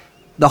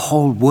 The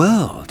whole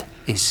world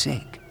is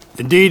sick.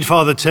 Indeed,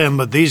 Father Tim,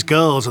 but these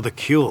girls are the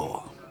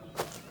cure.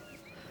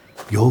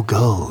 Your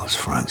girls,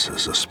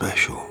 Francis, are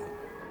special.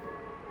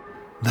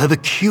 They're the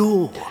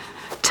cure.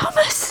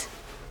 Thomas!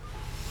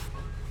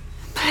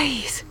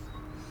 Please,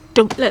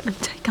 don't let them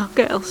take our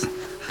girls.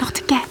 Not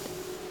again.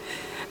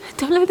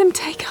 Don't let them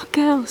take our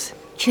girls.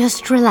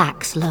 Just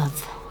relax,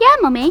 love. Yeah,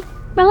 Mummy.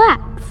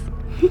 Relax.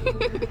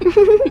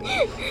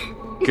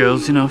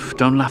 Girls, enough.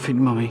 Don't laugh at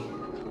Mummy.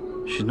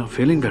 She's not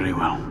feeling very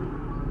well.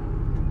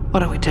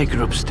 Why don't we take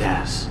her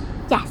upstairs?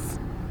 Yes.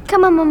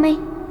 Come on, Mummy.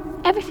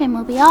 Everything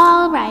will be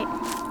all right.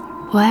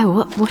 Where?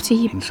 What are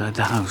you... Inside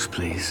the house,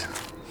 please.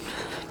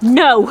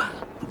 No!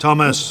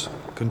 Thomas,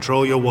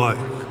 control your wife.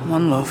 Come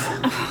on, love.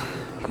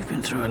 You've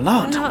been through a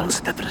lot. One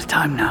step at a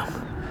time now.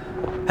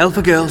 Help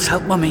her, girls.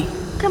 Help Mummy.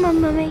 Come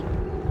on, Mummy.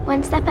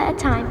 One step at a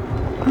time.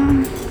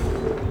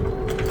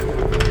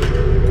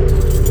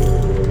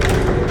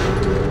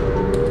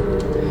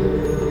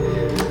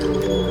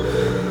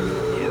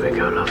 Here we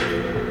go,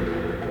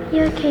 love.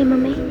 You okay,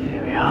 Mummy?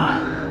 Here we are.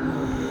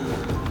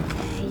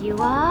 Here you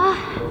are.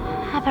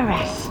 Have a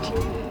rest.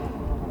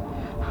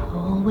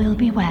 All will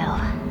be well,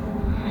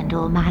 and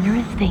all manner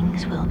of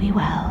things will be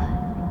well.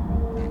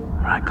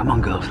 All right, come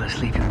on, girls. Let's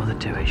leave your mother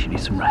to it. She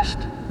needs some rest.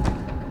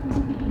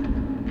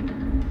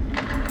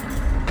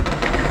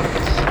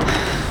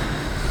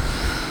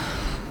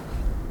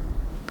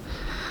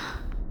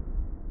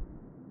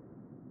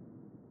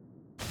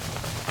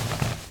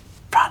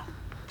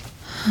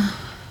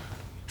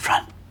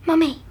 Fran.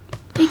 Mummy,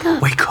 wake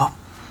up. Wake up.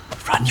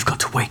 Fran, you've got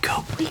to wake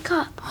up. Wake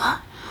up.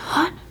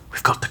 What?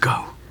 We've got to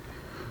go.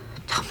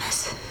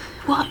 Thomas,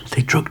 what?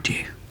 They drugged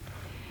you.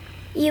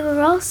 You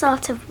were all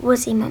sort of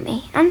woozy,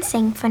 Mummy, and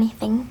saying funny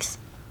things.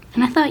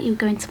 And I thought you were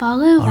going to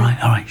fall over. All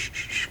right.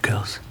 Shh,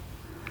 girls.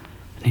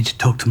 I need to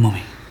talk to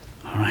Mummy.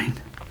 All right?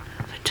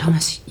 But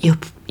Thomas,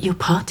 you're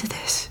part of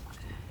this.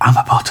 I'm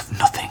a part of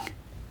nothing.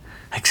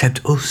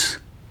 Except us.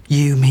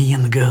 You, me,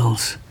 and the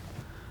girls.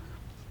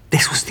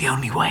 This was the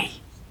only way.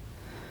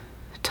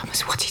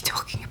 Thomas, what are you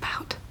talking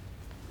about?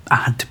 I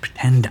had to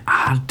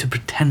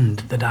pretend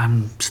that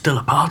I'm still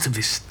a part of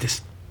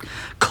this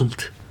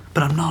cult.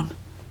 But I'm not.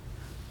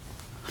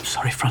 I'm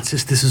sorry,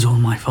 Francis. This is all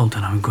my fault,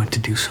 and I'm going to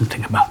do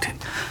something about it.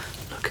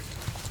 Look.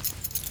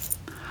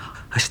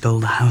 I stole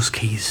the house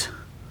keys.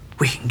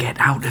 We can get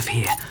out of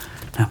here.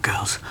 Now,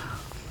 girls,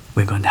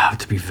 we're going to have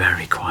to be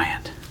very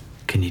quiet.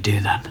 Can you do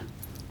that?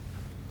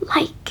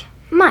 Like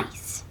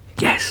mice?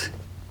 Yes.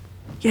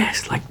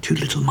 Yes, like two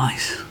little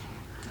mice.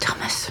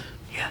 Thomas.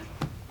 Yeah.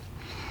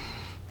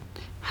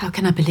 How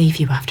can I believe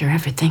you after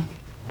everything?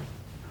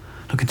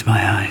 Look into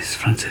my eyes,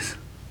 Francis.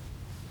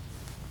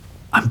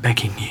 I'm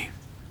begging you.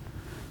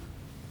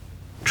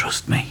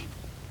 Trust me.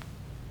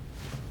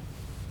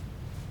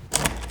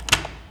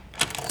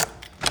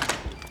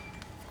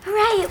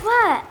 Hooray, it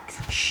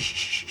works!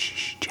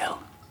 Shh, Jill.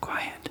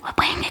 Quiet. We're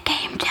playing a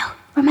game, Jill.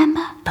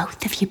 Remember?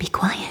 Both of you be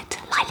quiet,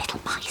 like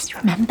little mice,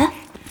 remember?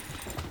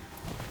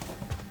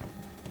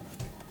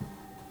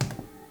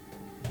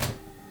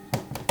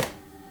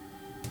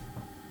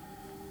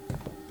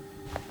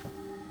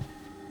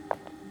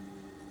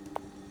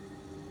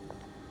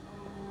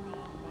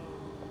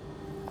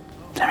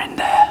 They're in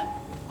there.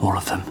 All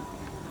of them.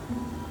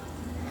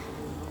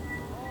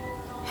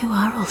 Who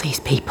are all these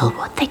people?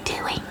 What are they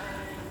doing?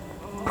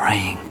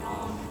 Praying.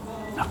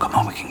 Now come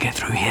on, we can get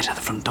through here to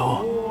the front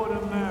door.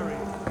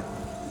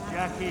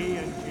 Jackie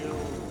and Jill.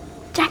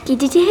 Jackie,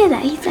 did you hear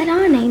that? He said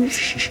our names.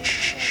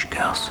 Shh,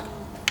 girls.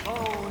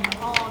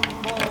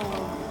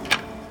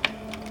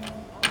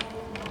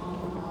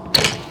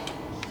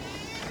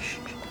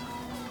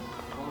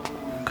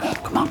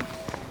 Come on.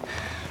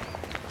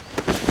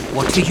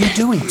 What are you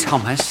doing,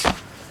 Thomas?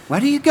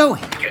 Where are you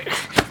going?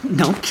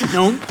 No,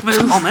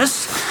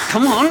 Thomas.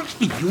 Come on.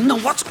 You know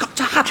what's got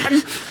to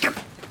happen.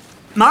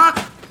 Mark!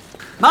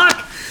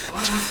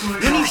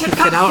 You need to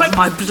Get out of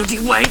my bloody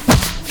way!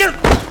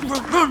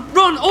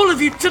 Run, all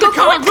of you, to the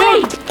car!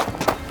 Run!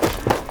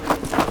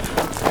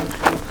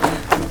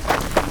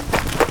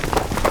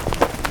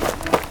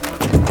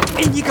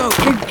 In you go!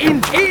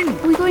 In!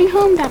 Are we going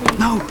home, Daddy?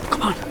 No,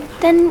 come on.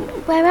 Then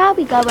where are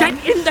we going?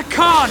 Get in the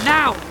car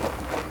now!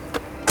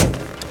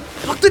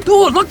 Lock the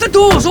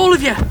doors, all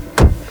of you!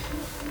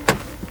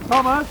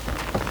 Thomas,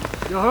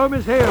 your home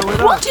is here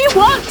with What us. do you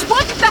want?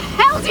 What the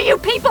hell do you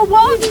people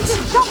want? You need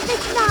to stop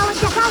this now and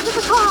get out of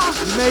the car!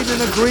 We made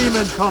an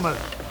agreement, Thomas.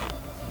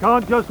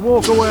 Can't just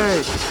walk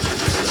away.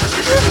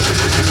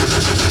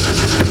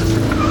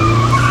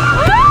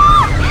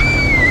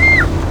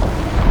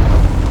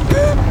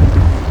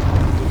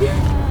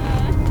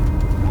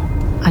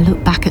 I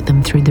looked back at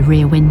them through the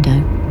rear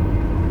window.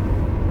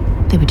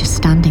 They were just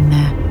standing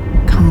there,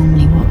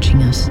 calmly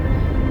watching us,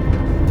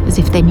 as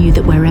if they knew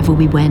that wherever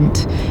we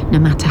went, no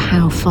matter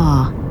how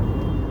far,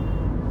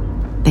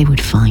 they would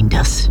find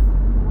us.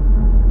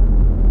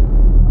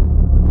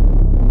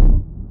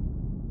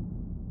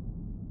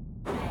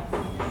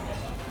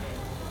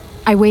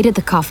 I wait at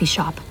the coffee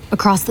shop,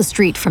 across the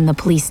street from the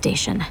police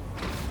station.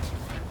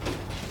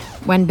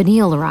 When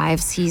Benil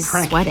arrives, he's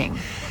sweating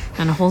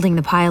and holding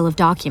the pile of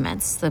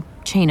documents, the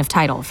chain of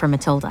title for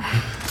Matilda.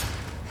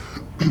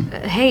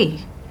 Hey,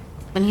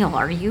 Benil,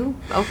 are you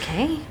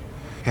okay?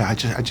 Yeah,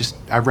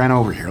 I ran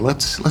over here.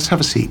 Let's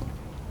have a seat.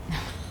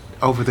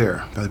 Over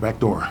there, by the back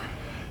door.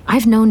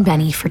 I've known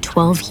Benny for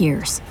 12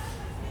 years.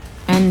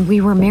 And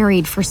we were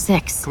married for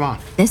 6. Come on.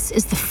 This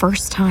is the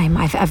first time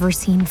I've ever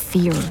seen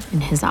fear in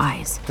his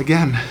eyes.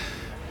 Again,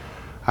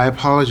 I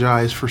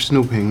apologize for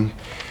snooping,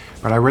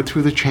 but I read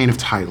through the chain of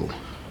title.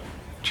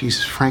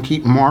 Jesus, Frankie,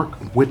 Mark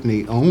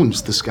Whitney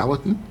owns the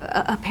skeleton?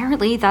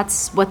 Apparently,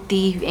 that's what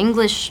the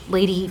English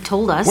lady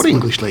told us. What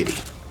English lady?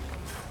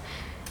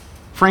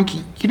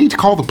 Frankie, you need to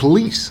call the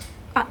police.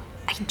 I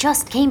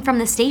just came from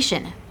the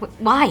station.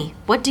 Why?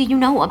 What do you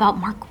know about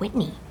Mark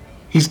Whitney?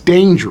 He's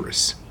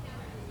dangerous.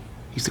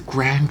 He's the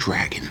Grand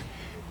Dragon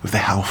of the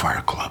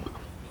Hellfire Club.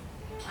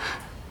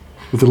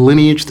 With a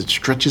lineage that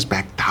stretches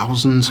back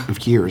thousands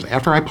of years.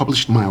 After I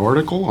published my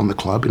article on the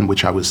club, in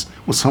which I was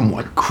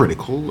somewhat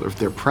critical of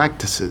their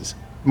practices,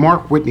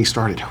 Mark Whitney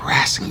started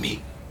harassing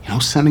me,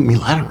 sending me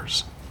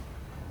letters.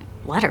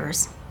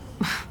 Letters?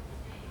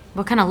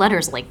 What kind of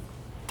letters? Like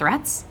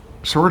threats?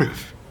 Sort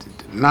of.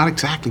 Not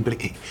exactly,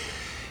 but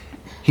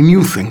he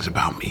knew things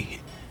about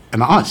me.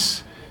 And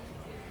us.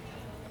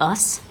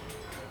 Us?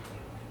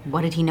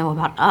 What did he know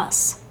about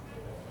us?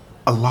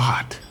 A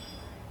lot.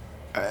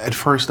 At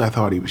first, I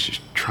thought he was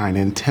just trying to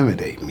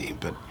intimidate me,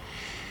 but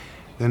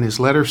then his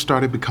letters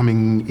started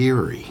becoming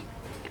eerie.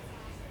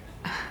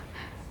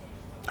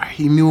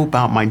 He knew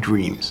about my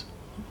dreams.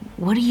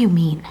 What do you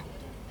mean?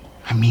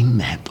 I mean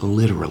that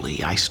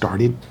literally. I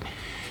started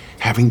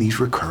having these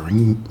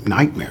recurring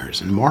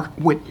nightmares, and Mark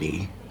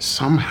Whitney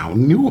somehow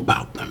knew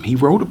about them. He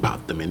wrote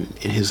about them in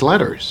his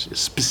letters,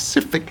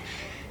 specific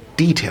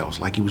details,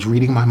 like he was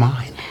reading my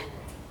mind.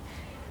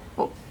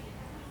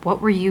 What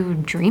were you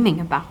dreaming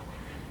about?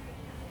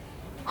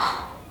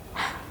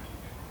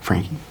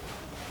 Frankie,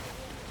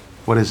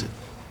 what is it?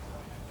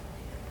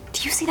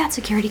 Do you see that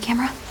security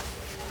camera?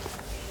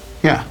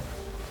 Yeah.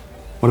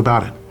 What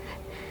about it?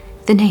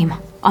 The name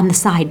on the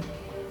side.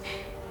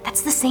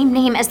 That's the same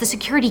name as the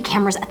security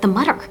cameras at the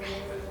Mutter.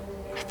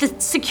 The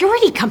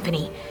security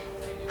company.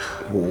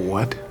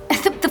 What?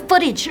 The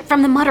footage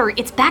from the Mutter,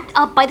 it's backed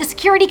up by the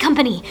security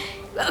company.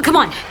 Come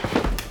on.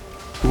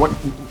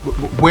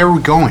 Where are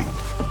we going?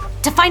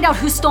 To find out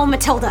who stole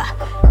Matilda.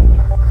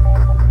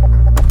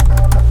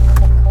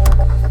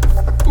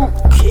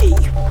 Okay.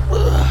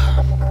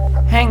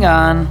 Hang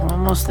on,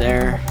 almost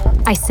there.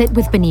 I sit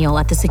with Benil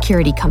at the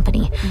security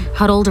company,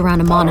 huddled around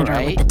a monitor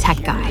with the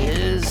tech guy. Here it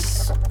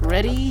is.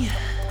 Ready?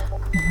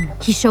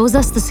 He shows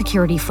us the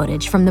security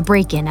footage from the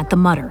break-in at the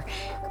Mutter,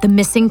 the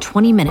missing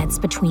 20 minutes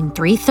between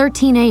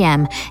 3:13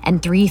 a.m.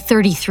 and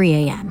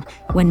 3:33 a.m.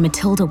 when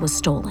Matilda was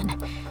stolen.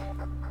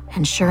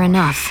 And sure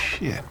enough...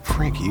 Shit,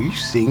 Frankie, are you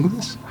seeing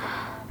this?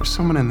 There's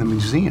someone in the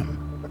museum.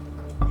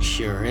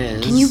 Sure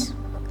is. Can you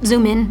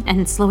zoom in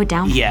and slow it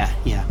down? Yeah,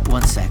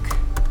 1 sec.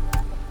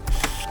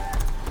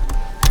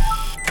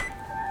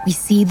 We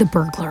see the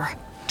burglar,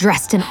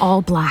 dressed in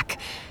all black,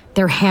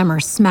 their hammer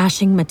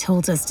smashing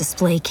Matilda's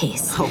display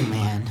case. Oh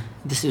man,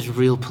 this is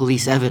real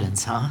police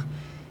evidence, huh?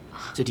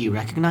 So do you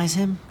recognize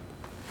him?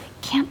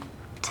 Can't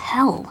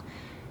tell.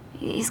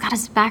 He's got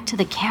his back to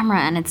the camera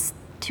and it's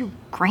too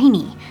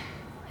grainy.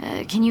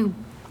 Can you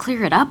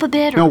clear it up a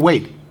bit? Or... No,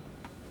 wait.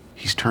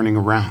 He's turning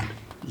around.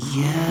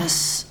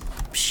 Yes.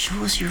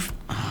 Show us your...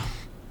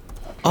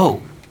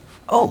 Oh,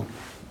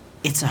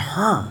 it's a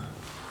her.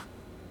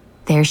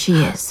 There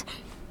she is,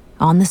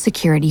 on the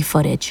security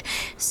footage,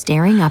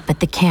 staring up at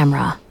the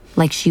camera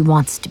like she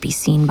wants to be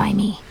seen by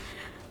me.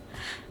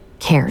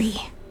 Carrie.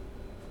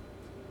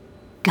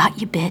 Got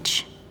you,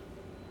 bitch.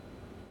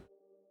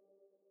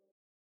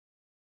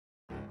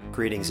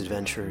 Greetings,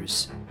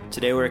 adventurers.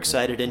 Today we're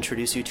excited to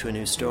introduce you to a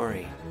new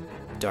story,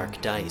 Dark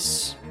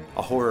Dice,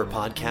 a horror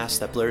podcast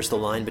that blurs the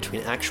line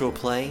between actual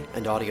play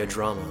and audio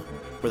drama,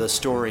 where the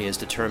story is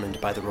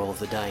determined by the roll of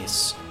the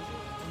dice.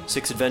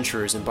 6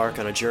 adventurers embark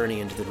on a journey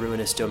into the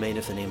ruinous domain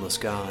of the Nameless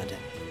God.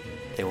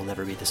 They will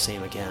never be the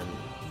same again.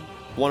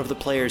 One of the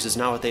players is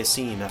not what they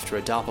seem after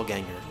a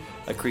doppelganger,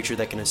 a creature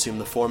that can assume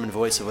the form and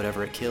voice of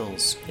whatever it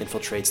kills,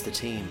 infiltrates the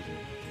team.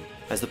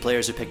 As the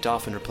players are picked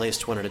off and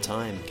replaced one at a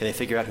time, can they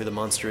figure out who the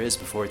monster is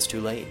before it's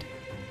too late?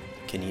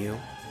 Can you?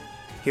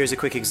 Here's a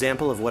quick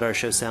example of what our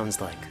show sounds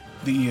like.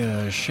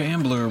 The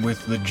shambler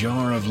with the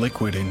jar of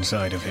liquid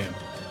inside of him.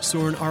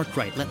 Soren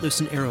Arkwright let loose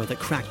an arrow that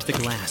cracked the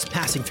glass,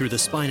 passing through the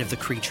spine of the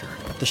creature.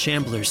 The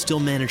shambler still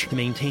managed to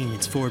maintain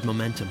its forward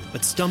momentum,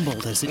 but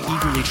stumbled as it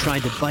eagerly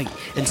tried to bite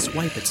and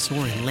swipe at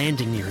Soren,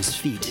 landing near his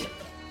feet.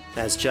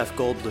 As Jeff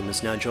Goldblum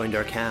has now joined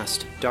our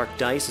cast, Dark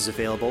Dice is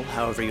available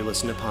however you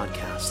listen to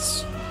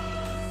podcasts.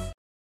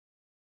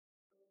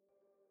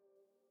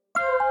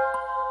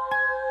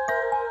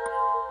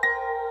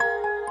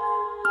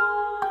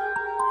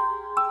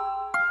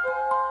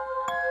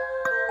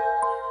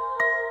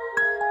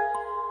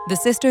 The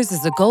Sisters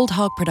is a Gold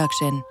Hawk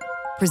production,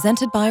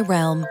 Presented by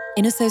Realm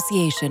in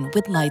association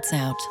with Lights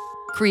Out.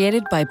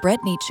 Created by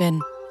Brett Neitchen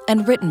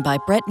and written by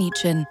Brett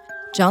Neitchen,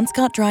 John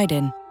Scott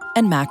Dryden,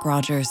 and Mac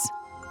Rogers.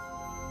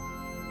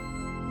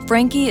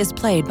 Frankie is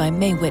played by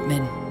Mae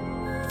Whitman.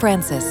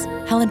 Francis,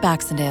 Helen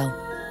Baxendale.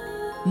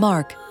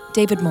 Mark,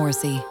 David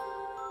Morrissey.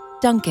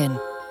 Duncan,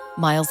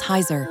 Miles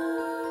Heiser.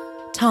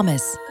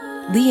 Thomas,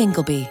 Lee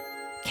Ingleby.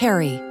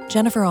 Carrie,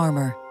 Jennifer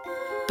Armour.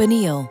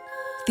 Benil,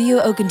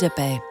 Theo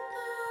Ogundipe.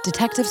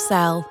 Detective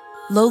Sal,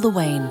 Lola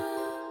Wayne.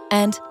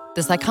 And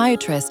The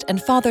Psychiatrist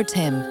and Father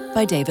Tim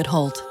by David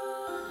Holt.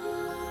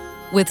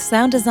 With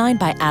sound design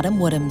by Adam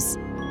Woodhams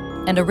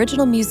and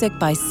original music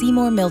by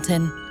Seymour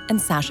Milton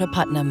and Sasha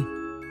Putnam.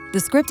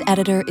 The script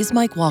editor is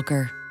Mike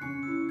Walker.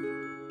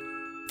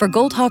 For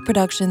Goldhawk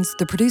Productions,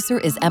 the producer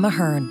is Emma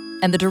Hearn,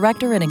 and the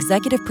director and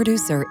executive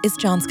producer is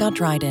John Scott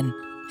Dryden.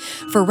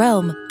 For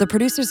Realm, the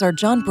producers are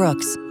John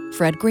Brooks,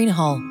 Fred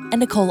Greenhall, and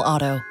Nicole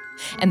Otto,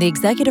 and the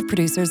executive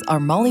producers are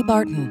Molly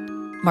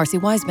Barton, Marcy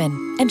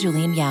Wiseman, and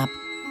Julian Yap.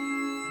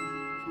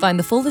 Find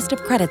the full list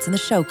of credits in the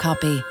show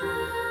copy.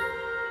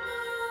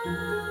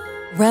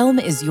 Realm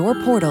is your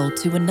portal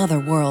to another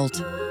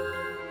world.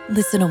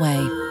 Listen away.